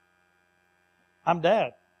 I'm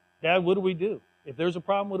dad. Dad, what do we do? If there's a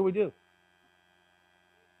problem, what do we do?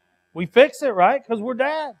 We fix it, right? Because we're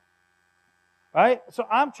dad. Right? So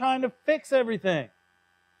I'm trying to fix everything.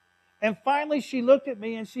 And finally she looked at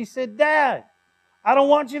me and she said, Dad, I don't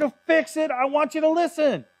want you to fix it. I want you to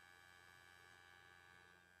listen.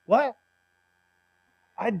 What?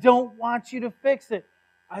 I don't want you to fix it.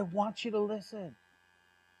 I want you to listen.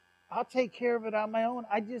 I'll take care of it on my own.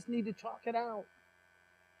 I just need to talk it out.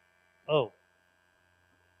 Oh.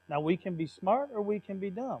 Now we can be smart or we can be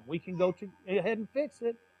dumb. We can go ahead and fix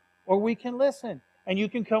it, or we can listen. And you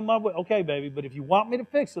can come up with, okay, baby, but if you want me to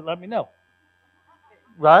fix it, let me know.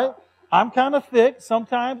 Right? I'm kind of thick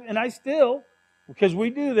sometimes, and I still, because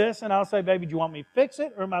we do this, and I'll say, baby, do you want me to fix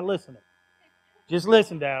it, or am I listening? Just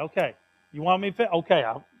listen, Dad. Okay. You want me to fix it? Okay.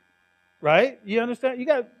 Right? You understand? You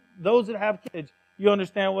got those that have kids, you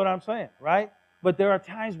understand what I'm saying, right? But there are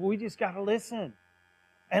times where we just got to listen.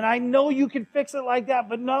 And I know you can fix it like that,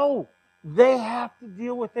 but no. They have to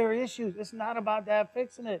deal with their issues. It's not about Dad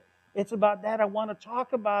fixing it. It's about Dad, I want to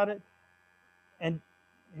talk about it. And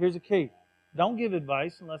here's the key. Don't give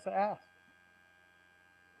advice unless I ask.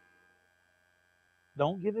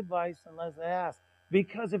 Don't give advice unless I ask.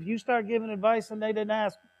 Because if you start giving advice and they didn't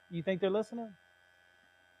ask, you think they're listening?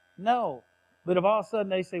 No. But if all of a sudden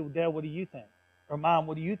they say, well, Dad, what do you think? Or, Mom,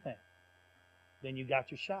 what do you think? Then you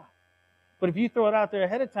got your shot. But if you throw it out there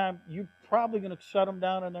ahead of time, you're probably going to shut them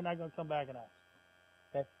down and they're not going to come back and ask.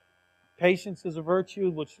 Okay? Patience is a virtue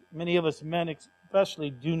which many of us men especially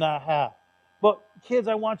do not have. But kids,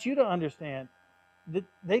 I want you to understand that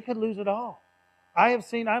they could lose it all. I'm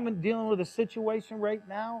dealing with a situation right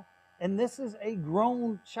now, and this is a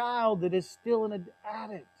grown child that is still an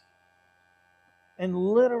addict. And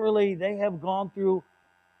literally, they have gone through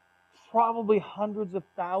probably hundreds of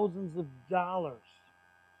thousands of dollars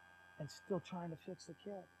and still trying to fix the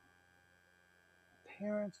kid.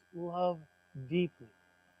 Parents love deeply.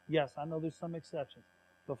 Yes, I know there's some exceptions,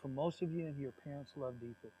 but for most of you in here, parents love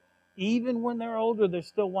deeply. Even when they're older, they're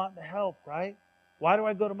still wanting to help, right? Why do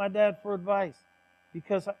I go to my dad for advice?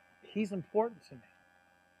 Because he's important to me.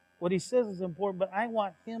 What he says is important, but I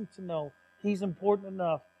want him to know he's important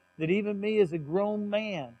enough that even me as a grown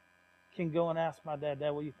man can go and ask my dad,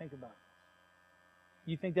 Dad, what do you think about it?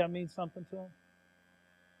 You think that means something to him?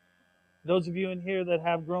 Those of you in here that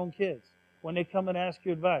have grown kids, when they come and ask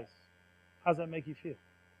you advice, how does that make you feel?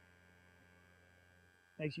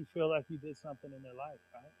 Makes you feel like you did something in their life,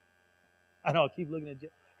 right? I know, I keep looking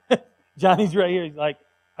at Johnny's right here. He's like,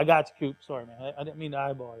 I got you, Coop. Sorry, man. I didn't mean to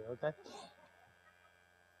eyeball you, okay?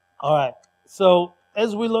 All right. So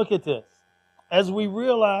as we look at this, as we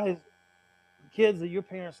realize, kids, that your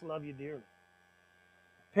parents love you dearly.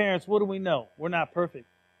 Parents, what do we know? We're not perfect.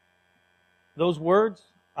 Those words,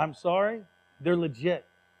 I'm sorry, they're legit.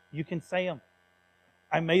 You can say them.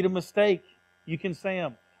 I made a mistake. You can say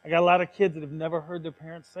them. I got a lot of kids that have never heard their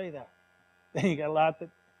parents say that. Then you got a lot that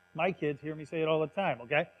my kids hear me say it all the time,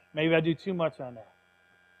 okay? Maybe I do too much on that.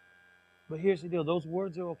 But here's the deal. Those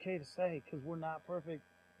words are okay to say because we're not perfect.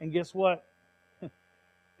 And guess what?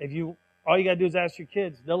 All you got to do is ask your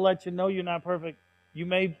kids. They'll let you know you're not perfect. You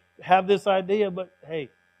may have this idea, but hey,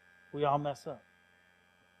 we all mess up.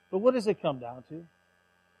 But what does it come down to?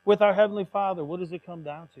 With our Heavenly Father, what does it come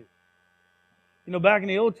down to? You know, back in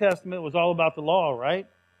the Old Testament, it was all about the law, right?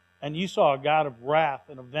 And you saw a God of wrath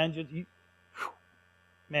and of vengeance.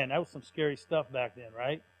 Man, that was some scary stuff back then,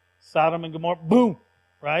 right? Sodom and Gomorrah, boom,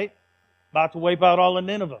 right? About to wipe out all of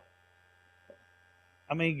Nineveh.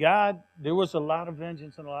 I mean, God, there was a lot of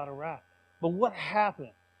vengeance and a lot of wrath. But what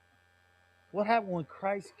happened? What happened when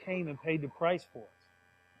Christ came and paid the price for us?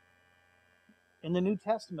 In the New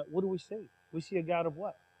Testament, what do we see? We see a God of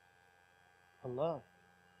what? A love.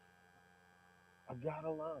 A God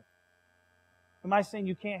of love. Am I saying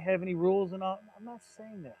you can't have any rules and all? I'm not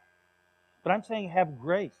saying that. But I'm saying have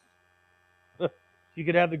grace. If you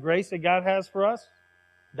could have the grace that God has for us,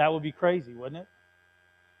 that would be crazy, wouldn't it?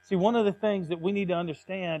 See, one of the things that we need to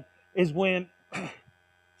understand is when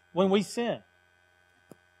we sin,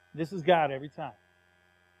 this is God every time.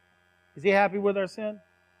 Is He happy with our sin?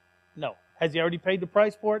 No. Has He already paid the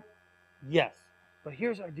price for it? Yes. But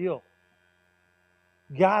here's our deal.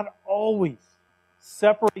 God always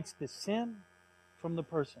separates the sin from the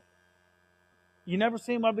person. You never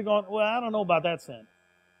see Him up there going, well, I don't know about that sin.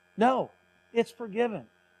 No, it's forgiven.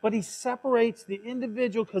 But He separates the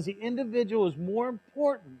individual because the individual is more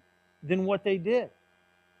important than what they did.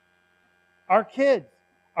 Our kids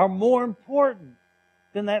are more important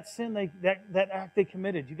than that sin, that act they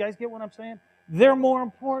committed. You guys get what I'm saying? They're more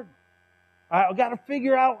important. I've got to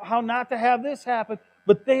figure out how not to have this happen,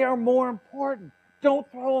 but they are more important. Don't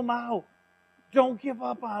throw them out. Don't give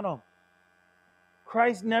up on them.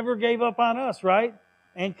 Christ never gave up on us, right?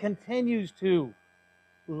 And continues to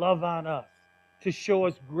love on us, to show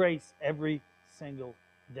us grace every single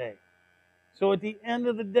day. So at the end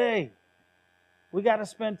of the day, we got to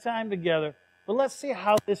spend time together. But let's see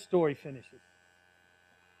how this story finishes.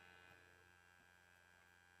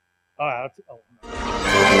 All right.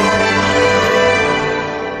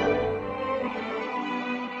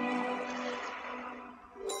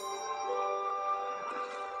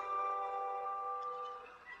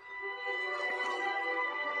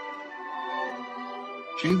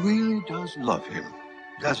 She really does love him,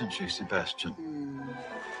 doesn't she, Sebastian?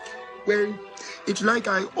 Well, it's like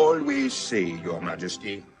I always say, Your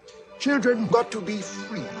Majesty. Children got to be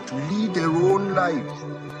free to lead their own lives.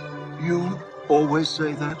 You always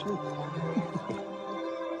say that?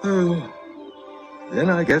 Oh,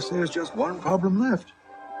 then I guess there's just one problem left.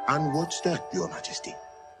 And what's that, Your Majesty?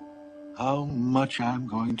 How much I'm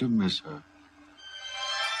going to miss her.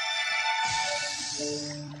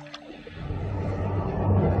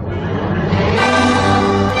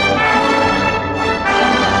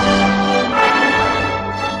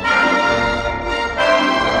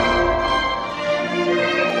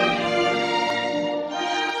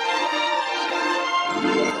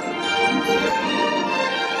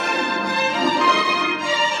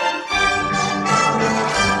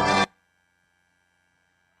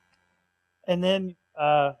 And then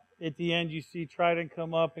at the end, you see Trident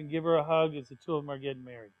come up and give her a hug as the two of them are getting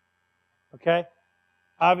married. Okay?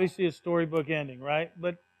 Obviously a storybook ending, right?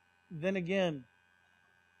 But then again,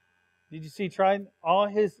 did you see Trident? All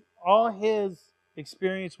his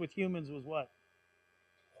experience with humans was what?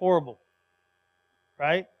 Horrible.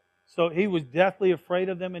 Right? So he was deathly afraid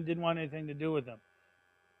of them and didn't want anything to do with them.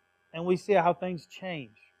 And we see how things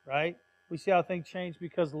change, right? We see how things change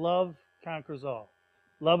because love conquers all.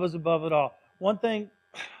 Love is above it all. One thing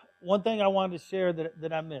I wanted to share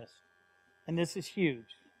that I missed, and this is huge.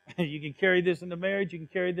 You can carry this into marriage. You can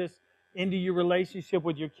carry this into your relationship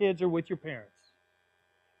with your kids or with your parents.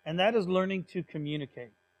 And that is learning to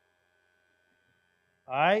communicate.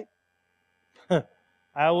 All right?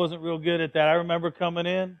 I wasn't real good at that. I remember coming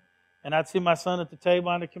in, and I'd see my son at the table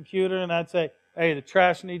on the computer, and I'd say, hey, the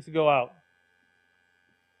trash needs to go out.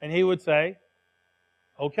 And he would say,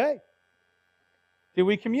 okay. Did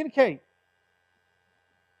we communicate?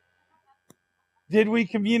 Did we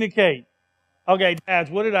communicate? Okay, dads,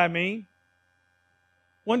 what did I mean?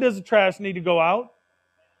 When does the trash need to go out?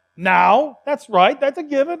 Now. That's right. That's a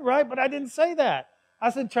given, right? But I didn't say that. I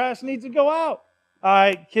said trash needs to go out. All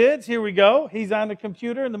right, kids, here we go. He's on the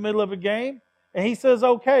computer in the middle of a game, and he says,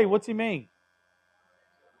 okay, what's he mean?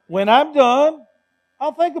 When I'm done,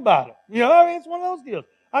 I'll think about it. You know, I mean, it's one of those deals.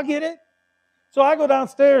 I get it. So I go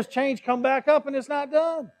downstairs, change, come back up, and it's not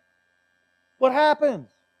done. What happens?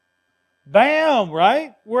 Bam,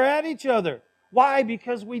 right? We're at each other. Why?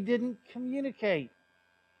 Because we didn't communicate.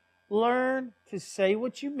 Learn to say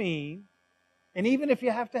what you mean, and even if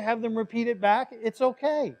you have to have them repeat it back, it's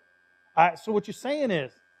okay. So what you're saying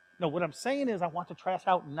is, no, what I'm saying is I want the trash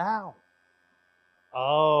out now.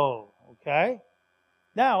 Oh, okay.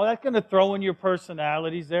 Now, that's going to throw in your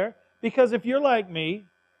personalities there, because if you're like me,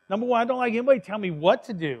 number one, I don't like anybody tell me what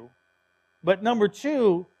to do, but number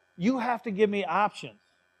two, you have to give me options,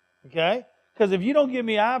 okay? Because if you don't give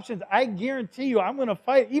me options, I guarantee you I'm going to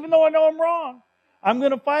fight. Even though I know I'm wrong, I'm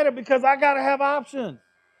going to fight it because I got to have options.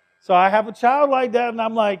 So I have a child like that, and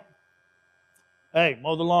I'm like, hey,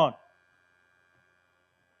 mow the lawn.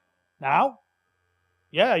 Now?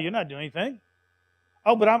 Yeah, you're not doing anything.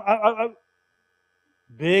 Oh, but I'm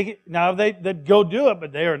big. Now, they go do it,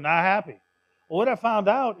 but they are not happy. Well, what I found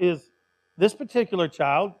out is this particular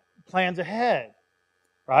child plans ahead,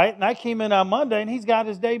 right? And I came in on Monday, and he's got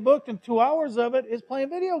his day booked, and 2 hours of it is playing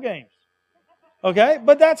video games. Okay?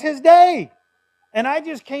 But that's his day. And I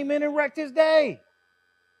just came in and wrecked his day.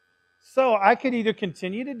 So I could either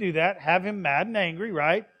continue to do that, have him mad and angry,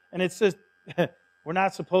 right? And it says we're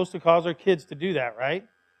not supposed to cause our kids to do that, right?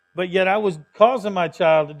 But yet I was causing my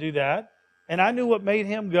child to do that. And I knew what made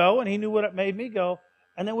him go, and he knew what made me go.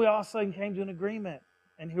 And then we all of a sudden came to an agreement.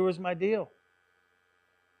 And here was my deal.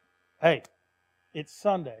 Hey, it's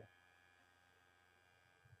Sunday.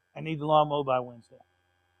 I need the lawn mowed by Wednesday.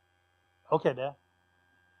 Okay, Dad.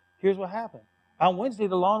 Here's what happened. On Wednesday,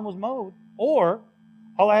 the lawn was mowed. Or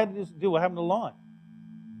all I had to do, what happened to the lawn?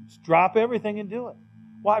 Just drop everything and do it.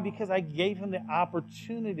 Why? Because I gave him the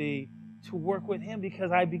opportunity to work with him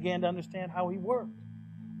because I began to understand how he worked.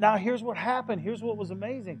 Now, here's what happened. Here's what was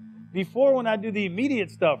amazing. Before, when I do the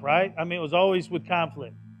immediate stuff, right? I mean, it was always with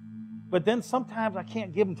conflict. But then sometimes I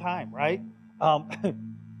can't give him time, right?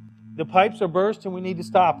 The pipes are burst and we need to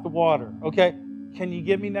stop the water. Okay, can you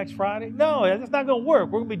give me next Friday? No, that's not going to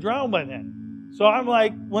work. We're going to be drowned by then. So I'm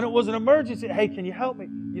like, when it was an emergency, hey, can you help me?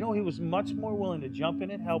 You know, he was much more willing to jump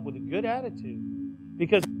in and help with a good attitude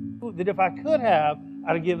because that if I could have,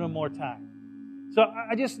 I'd have given him more time. So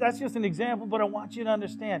that's just an example, but I want you to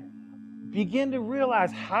understand. Begin to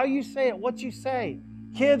realize how you say it, what you say.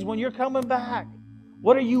 Kids, when you're coming back,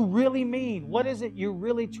 what do you really mean? What is it you're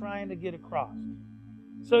really trying to get across?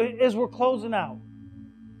 So as we're closing out,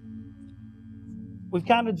 we've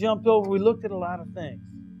kind of jumped over, we looked at a lot of things.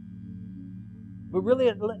 But really,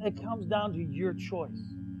 it comes down to your choice.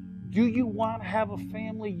 Do you want to have a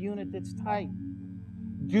family unit that's tight?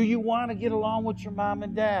 Do you want to get along with your mom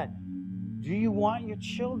and dad? Do you want your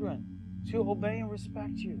children to obey and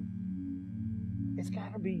respect you? It's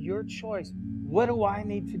got to be your choice. What do I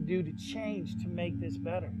need to do to change to make this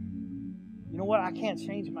better? You know what? I can't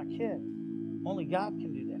change my kids. Only God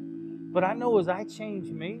can do that. But I know as I change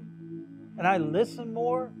me, and I listen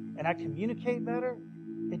more, and I communicate better,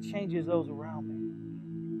 it changes those around me.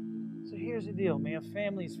 So here's the deal, man.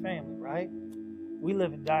 Family is family, right? We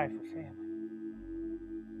live and die for family.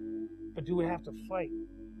 But do we have to fight?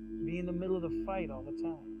 Be in the middle of the fight all the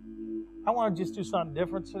time. I want to just do something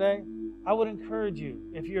different today. I would encourage you,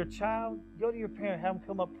 if you're a child, go to your parent, have them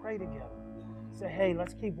come up, pray together. Say, hey,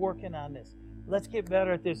 let's keep working on this. Let's get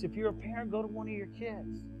better at this. If you're a parent, go to one of your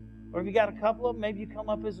kids. Or if you got a couple of them, maybe you come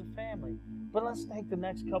up as a family. But let's take the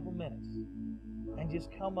next couple minutes and just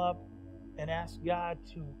come up and ask God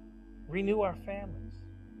to renew our families,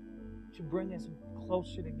 to bring us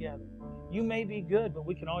closer together. You may be good, but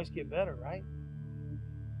we can always get better, right?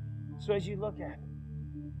 So as you look at it,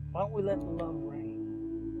 why don't we let the love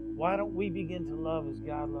reign? Why don't we begin to love as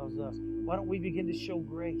God loves us? Why don't we begin to show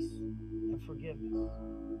grace and forgiveness?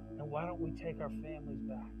 And why don't we take our families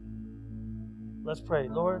back? Let's pray.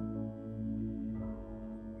 Lord,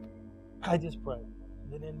 I just pray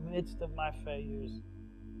that in the midst of my failures,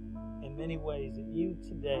 in many ways, that you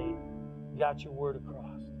today got your word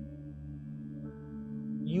across.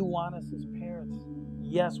 You want us as parents.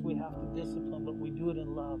 Yes, we have to discipline, but we do it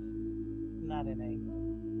in love, not in anger.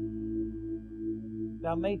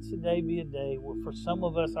 Now, may today be a day where for some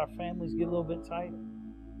of us, our families get a little bit tighter.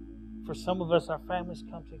 For some of us, our families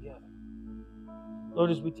come together. Lord,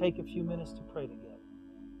 as we take a few minutes to pray together,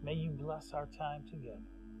 may you bless our time together.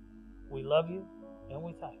 We love you and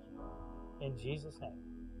we thank you. In Jesus' name,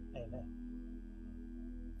 amen.